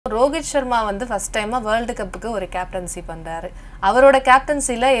ரோஹித் சர்மா வந்து ஃபர்ஸ்ட் டைமா வேர்ல்ட் கப்புக்கு ஒரு கேப்டன்சி பண்றாரு. அவரோட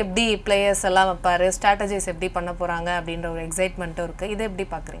கேப்டன்சில எப்படி பிளேயர்ஸ் எல்லாம் வைப்பாரு, ஸ்ட்ராட்டஜிஸ் எப்படி பண்ண போறாங்க அப்படின்ற ஒரு எக்ஸைட்மென்ட் இருக்கு. இதை எப்படி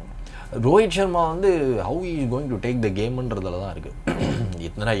பாக்குறீங்க? ரோஹித் சர்மா வந்து how he is going to take the gameன்றதுல தான் இருக்கு.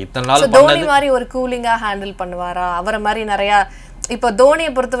 இத்தனை நாள் தோனி மாதிரி ஒரு கூலிங்கா ஹேண்டில் பண்ணுவாரா? அவரை மாதிரி நிறைய இப்போ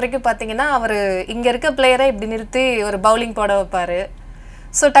தோனியை பொறுத்த வரைக்கும் பாத்தீங்கன்னா அவர் இங்க இருக்க பிளேயரை இப்படி நிறுத்தி ஒரு பவுலிங் போட வைப்பாரு.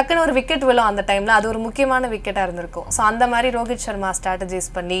 ஸோ டக்குன்னு ஒரு விக்கெட் விழும் அந்த டைம்ல, அது ஒரு முக்கியமான விக்கெட்டாக இருந்திருக்கும். ஸோ அந்த மாதிரி ரோஹித் சர்மா ஸ்ட்ராட்டஜைஸ்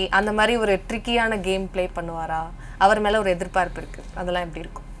பண்ணி அந்த மாதிரி ஒரு ட்ரிக்கியான கேம் பிளே பண்ணுவாரா? அவர் மேலே ஒரு எதிர்பார்ப்பு இருக்கு, அதெல்லாம் எப்படி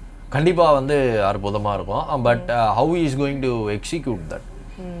இருக்கும்? கண்டிப்பாக வந்து அற்புதமாக இருக்கும். But how he is going to execute that?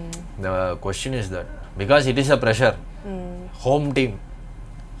 The question is that because it is a pressure. Home team,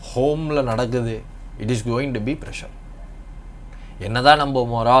 ஹோமில் நடக்குது, it is going to be pressure. என்னதான் நம்ம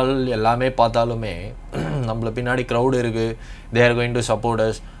மொரால் எல்லாமே பார்த்தாலுமே நம்மள பின்னாடி க்ரௌடு இருக்குது, they are going to support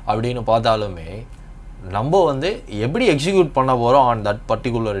us அப்படின்னு பார்த்தாலுமே நம்ம வந்து எப்படி எக்ஸிக்யூட் பண்ண போகிறோம் on that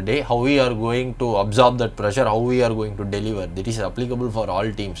particular day, how we are going to absorb that pressure, how we are going to deliver, that is applicable for all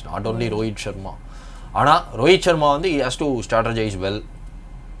teams, not only Rohit Sharma. ஆனால் ரோஹித் சர்மா வந்து he has to strategize well.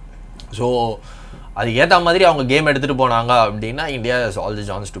 So அதுக்கு ஏற்ற மாதிரி அவங்க game எடுத்துகிட்டு போனாங்க அப்படின்னா India has all the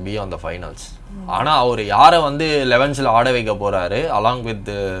chance to be on the finals. ஆனால் அவர் யாரை வந்து 11ஸில் ஆட வைக்க போகிறாரு, அலாங் வித்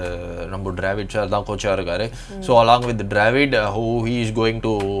நம்ம டிராவிட் சார் தான் கோச்சாக இருக்காரு. So along with Dravid who he is going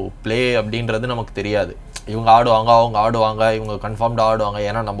to play அப்படின்றது நமக்கு தெரியாது. இவங்க ஆடுவாங்க, அவங்க ஆடுவாங்க, இவங்க கன்ஃபார்ம்டாக ஆடுவாங்க.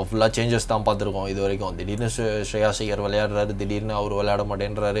 ஏன்னா நம்ம ஃபுல்லாக சேஞ்சஸ் தான் பார்த்துருக்கோம் இது வரைக்கும். திடீர்னு ஸ்ரேயாஸ் ஐயர் விளையாடுறாரு, திடீர்னு அவர் விளையாட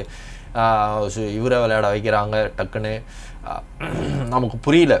மாட்டேன்றாரு, இவரை விளையாட வைக்கிறாங்க டக்குன்னு. நமக்கு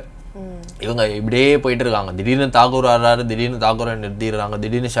புரியல, இவங்க இப்படியே போயிட்டு இருக்காங்க. திடீர்னு தாக்கூர் ஆடுறாரு, திடீர்னு தாக்கூரை நிறுத்திடுறாங்க,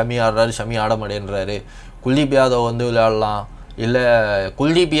 திடீர்னு ஷமி ஆடுறாரு, ஷமி ஆட மாட்டேன்றாரு. குல்தீப் யாதவ் வந்து விளையாடலாம், இல்லை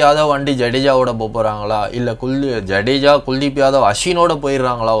குல்தீப் யாதவ் வண்டி ஜடேஜாவோட போகிறாங்களா, இல்லை ஜடேஜா குல்தீப் யாதவ் அஸ்வினோட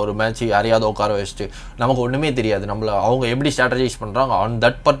போயிடுறாங்களா ஒரு மேட்ச் யாரையாவது உட்கார வச்சுட்டு, நமக்கு ஒன்றுமே தெரியாது. நம்மளை அவங்க எப்படி ஸ்ட்ராட்டஜைஸ் பண்ணுறாங்க ஆன்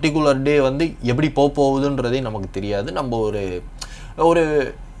தட் பர்டிகுலர் டே வந்து எப்படி போகுதுன்றதே நமக்கு தெரியாது. நம்ம ஒரு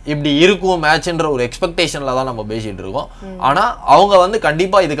இப்படி இருக்கும் மேட்ச்ன்ற ஒரு எக்ஸ்பெக்டேஷனில் தான் நம்ம பேசிகிட்டு இருக்கோம். ஆனால் அவங்க வந்து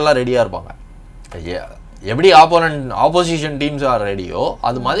கண்டிப்பாக இதுக்கெல்லாம் ரெடியாக இருப்பாங்க. எப்படி ஆப்போசிஷன் டீம்ஸ் ஆர் ரெடியோ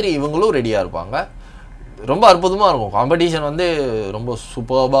அது மாதிரி இவங்களும் ரெடியாக இருப்பாங்க. ரொம்ப அற்புதமாக இருக்கும். காம்படிஷன் வந்து ரொம்ப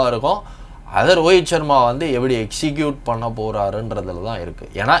சூப்பர்பாக இருக்கும். அதை ரோஹித் சர்மா வந்து எப்படி எக்ஸிக்யூட் பண்ண போகிறாருன்றதுல தான்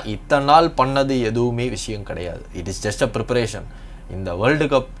இருக்குது. ஏன்னா இத்தனை நாள் பண்ணது எதுவுமே விஷயம் கிடையாது. It is just a preparation. இந்த world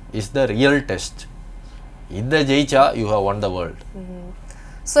cup is the real test. இதை ஜெயிச்சா you have one the world.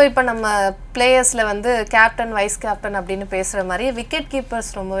 So இப்போ நம்ம பிளேயர்ஸில் வந்து கேப்டன், வைஸ் கேப்டன் அப்படின்னு பேசுகிற மாதிரி விக்கெட் கீப்பர்ஸ்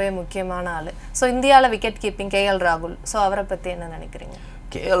ரொம்பவே முக்கியமான ஆள். ஸோ இந்தியாவில் விக்கெட் கீப்பிங் கேஎல் ராகுல். ஸோ அவரை பற்றி என்ன நினைக்கிறீங்க?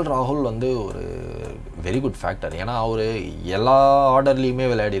 கேஎல் ராகுல் வந்து ஒரு வெரி குட் ஃபேக்டர். ஏன்னா அவர் எல்லா ஆர்டர்லேயுமே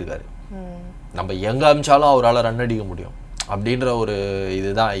விளையாடிருக்காரு. நம்ம எங்கே அமிச்சாலும் அவரால் ரன் அடிக்க முடியும் அப்படின்ற ஒரு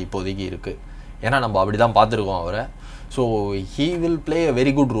இதுதான் இப்போதைக்கு இருக்குது. ஏன்னா நம்ம அப்படி தான் பார்த்துருக்கோம் அவரை. So he will play a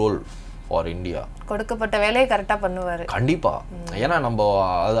very good role for India. கொடுக்கப்பட்ட வேலையை கரெக்டாக பண்ணுவார் கண்டிப்பாக. ஏன்னா நம்ம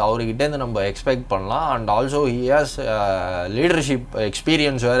அது அவர்கிட்டேருந்து நம்ம எக்ஸ்பெக்ட் பண்ணலாம். And also he has leadership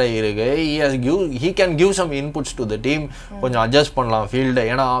experience வேறு இருக்குது. He can give some inputs to the team. கொஞ்சம் அட்ஜஸ்ட் பண்ணலாம் ஃபீல்டை.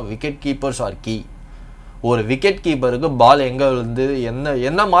 ஏன்னா விக்கெட் கீப்பர்ஸ் ஆர் கீ. ஒரு விக்கெட் கீப்பருக்கு பால் எங்கே வந்து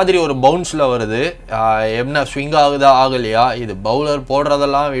என்ன மாதிரி ஒரு பவுன்ஸில் வருது, என்ன ஸ்விங் ஆகுதா ஆகலையா, இது பவுலர்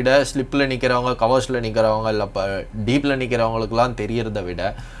போடுறதெல்லாம் விட ஸ்லிப்பில் நிற்கிறவங்க, கவர்ஸில் நிற்கிறவங்க, இல்லை இப்போ டீப்பில் நிற்கிறவங்களுக்கெல்லாம் தெரியறத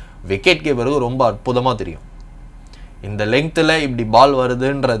விட விக்கெட் கீப்பருக்கு ரொம்ப அற்புதமாக தெரியும். இந்த லெங்க்த்தில் இப்படி பால்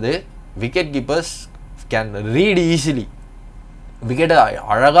வருதுன்றது wicket keepers can read easily. விக்கெட்டை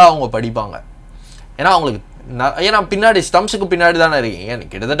அழகாக அவங்க படிப்பாங்க. ஏன்னா அவங்களுக்கு ஏன்னா பின்னாடி ஸ்டம்ப்ஸுக்கு பின்னாடி தானே இருக்கீங்க.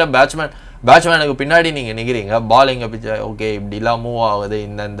 கிட்டத்தட்ட பேட்ஸ்மேனுக்கு பின்னாடி நீங்கள் நிற்கிறீங்க. பால் எங்கே பிச்சை ஓகே இப்படிலாம் மூவ் ஆகுது,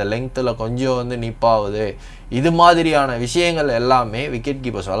 இந்த லெங்க்த்தில் கொஞ்சம் வந்து நிப்பாகுது, இது மாதிரியான விஷயங்கள் எல்லாமே விக்கெட்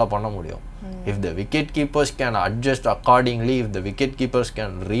கீப்பர்ஸால் பண்ண முடியும். If the wicket keepers can adjust accordingly, if the wicket keepers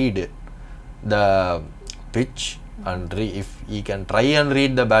can read the pitch and if he can try and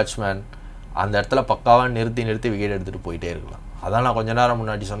read the batsman, அந்த இடத்துல பக்காவாக நிறுத்தி விக்கெட் எடுத்துகிட்டு போயிட்டே இருக்கலாம். அதான் நான் கொஞ்ச நேரம்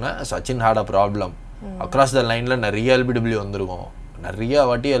முன்னாடி சொன்னேன், Sachin had a problem. Across the லைனில் நிறைய எல்பிடபிள்யூ வந்திருக்கும், நிறைய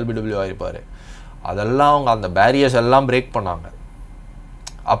வாட்டி எல்பிடபிள்யூ ஆகிருப்பார். அதெல்லாம் அவங்க அந்த பேரியர்ஸ் எல்லாம் பிரேக் பண்ணாங்க.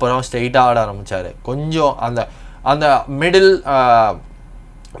 அப்புறம் ஸ்ட்ரெயிட்டாக ஆட ஆரம்பித்தார். கொஞ்சம் அந்த மிடில்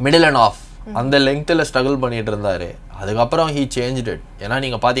அண்ட் ஆஃப் அந்த லெங்க்த்தில் ஸ்ட்ரகிள் பண்ணிட்டு இருந்தார். அதுக்கப்புறம் ஹீ சேஞ்ச்ட் இட். ஏன்னா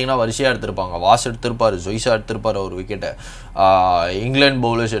நீங்கள் பார்த்தீங்கன்னா வரிசையாக எடுத்திருப்பாங்க. வாஸ் எடுத்திருப்பார், ஜொய்ஸா எடுத்திருப்பார் ஒரு விக்கெட்டை, இங்கிலாந்து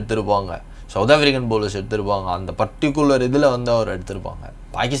பவுலர்ஸ் எடுத்திருப்பாங்க, சவுத் ஆஃப்ரிக்கன் பவுலர்ஸ் எடுத்திருப்பாங்க, அந்த பர்டிகுலர் இதில் வந்து அவர் எடுத்திருப்பாங்க,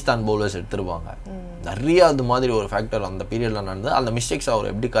 பாகிஸ்தான் பவுலர்ஸ் எடுத்திருப்பாங்க. நிறைய அது மாதிரி ஒரு ஃபேக்டர் அந்த பீரியடில் நடந்தது. அந்த மிஸ்டேக்ஸ் அவர்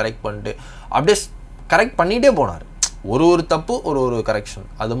எப்படி கரெக்ட் பண்ணிட்டு அப்படியே கரெக்ட் பண்ணிகிட்டே போனார். ஒரு தப்பு ஒரு கரெக்ஷன்.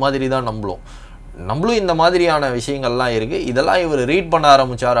 அது மாதிரி தான் நம்மளும் நம்மளும் இந்த மாதிரியான விஷயங்கள்லாம் இருக்குது, இதெல்லாம் இவர் ரீட் பண்ண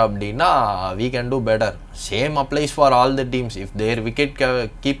ஆரம்பித்தார் அப்படின்னா we can do better. Same applies for all the teams. If their wicket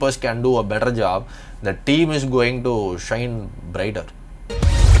keepers can do a better job, the team is going to shine brighter.